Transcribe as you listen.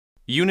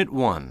Unit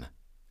 1.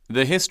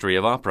 The History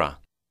of Opera.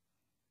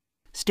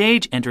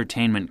 Stage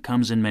entertainment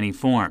comes in many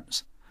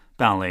forms.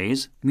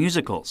 Ballets,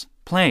 musicals,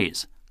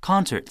 plays,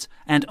 concerts,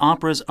 and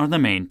operas are the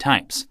main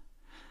types.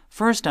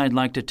 First, I'd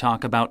like to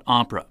talk about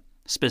opera,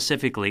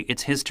 specifically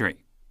its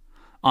history.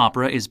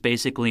 Opera is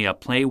basically a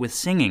play with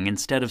singing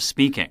instead of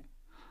speaking.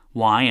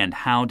 Why and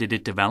how did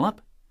it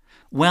develop?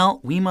 Well,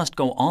 we must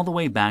go all the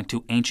way back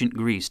to ancient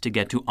Greece to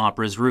get to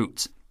opera's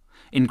roots.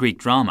 In Greek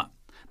drama,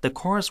 the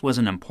chorus was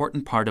an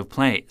important part of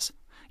plays,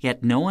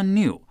 yet no one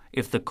knew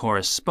if the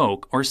chorus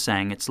spoke or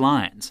sang its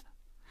lines.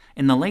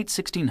 In the late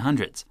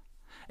 1600s,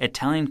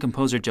 Italian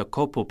composer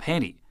Jacopo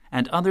Peri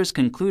and others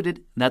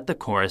concluded that the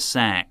chorus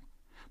sang.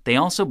 They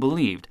also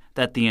believed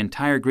that the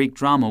entire Greek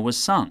drama was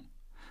sung.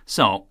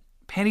 So,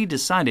 Peri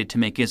decided to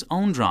make his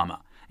own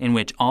drama in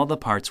which all the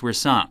parts were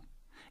sung.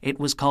 It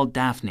was called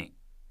Daphne.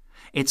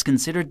 It's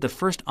considered the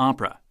first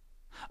opera.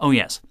 Oh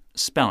yes,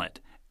 spell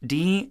it,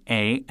 D-A-F-N-E.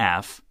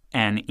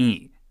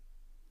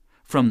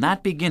 From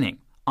that beginning,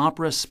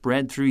 opera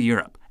spread through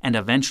Europe and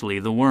eventually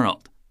the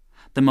world.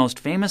 The most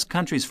famous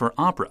countries for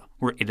opera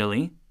were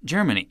Italy,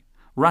 Germany,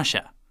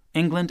 Russia,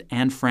 England,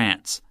 and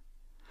France.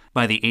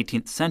 By the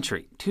 18th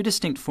century, two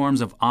distinct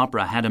forms of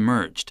opera had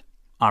emerged,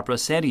 opera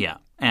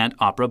seria and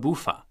opera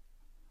buffa.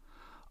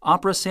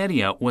 Opera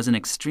seria was an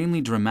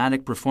extremely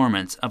dramatic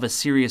performance of a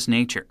serious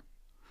nature.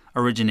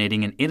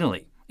 Originating in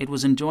Italy, it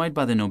was enjoyed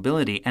by the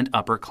nobility and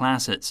upper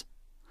classes.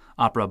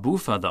 Opera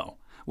buffa, though,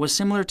 was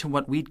similar to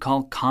what we'd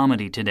call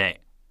comedy today.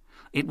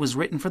 It was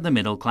written for the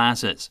middle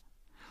classes.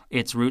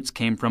 Its roots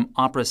came from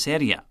opera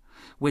seria,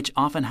 which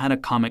often had a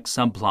comic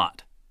subplot.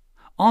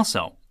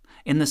 Also,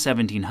 in the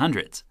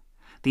 1700s,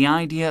 the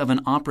idea of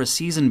an opera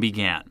season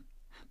began.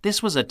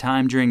 This was a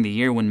time during the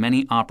year when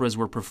many operas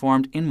were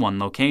performed in one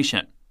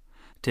location.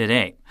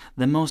 Today,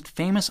 the most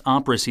famous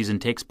opera season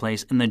takes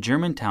place in the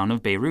German town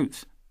of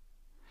Bayreuth.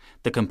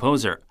 The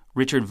composer,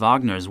 Richard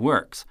Wagner's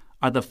works,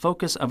 are the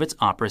focus of its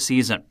opera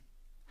season.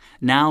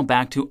 Now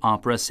back to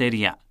opera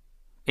seria.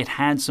 It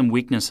had some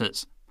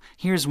weaknesses.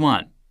 Here's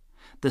one.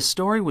 The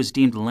story was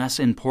deemed less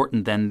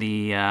important than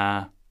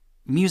the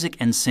music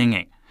and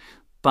singing.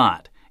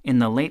 But in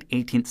the late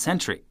 18th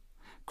century,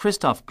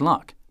 Christoph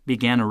Gluck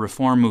began a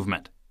reform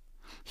movement.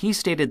 He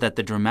stated that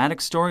the dramatic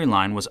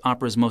storyline was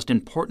opera's most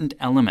important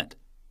element.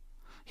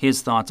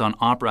 His thoughts on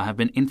opera have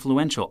been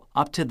influential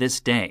up to this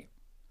day.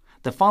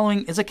 The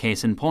following is a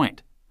case in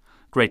point.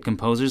 Great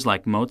composers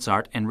like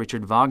Mozart and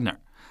Richard Wagner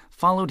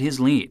followed his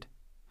lead.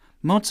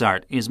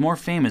 Mozart is more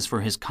famous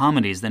for his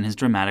comedies than his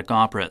dramatic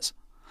operas.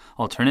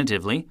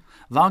 Alternatively,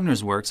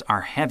 Wagner's works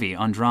are heavy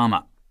on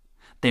drama.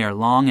 They are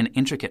long and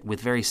intricate with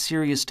very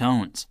serious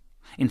tones.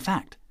 In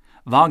fact,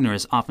 Wagner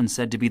is often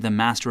said to be the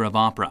master of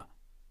opera.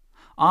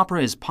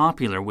 Opera is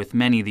popular with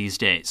many these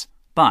days,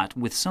 but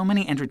with so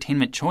many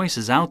entertainment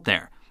choices out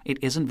there, it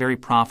isn't very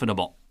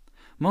profitable.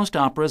 Most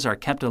operas are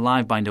kept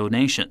alive by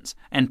donations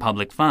and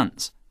public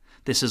funds.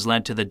 This has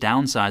led to the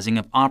downsizing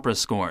of opera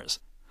scores.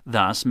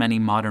 Thus, many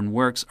modern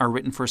works are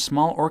written for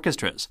small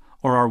orchestras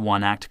or are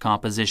one-act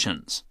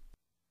compositions.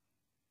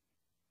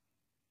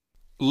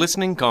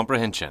 Listening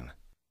comprehension.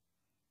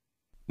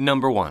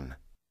 Number 1.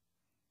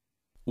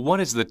 What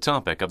is the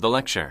topic of the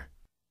lecture?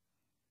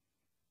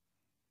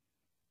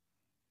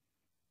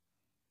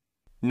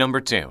 Number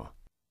 2.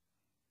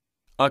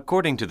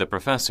 According to the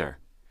professor,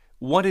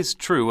 what is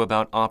true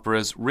about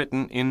operas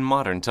written in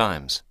modern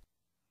times?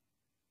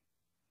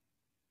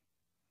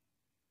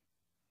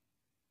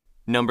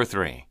 Number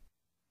 3.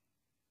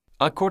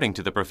 According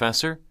to the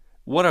professor,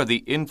 what are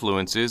the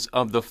influences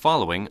of the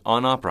following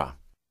on opera?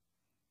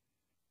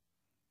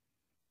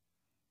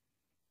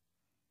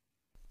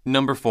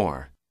 Number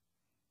 4.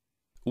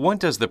 What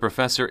does the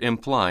professor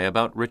imply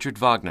about Richard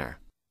Wagner?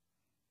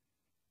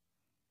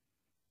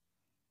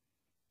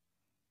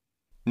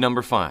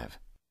 Number 5.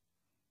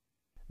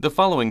 The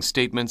following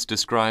statements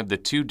describe the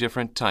two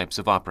different types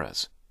of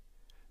operas.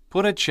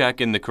 Put a check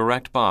in the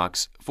correct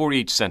box for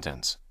each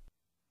sentence.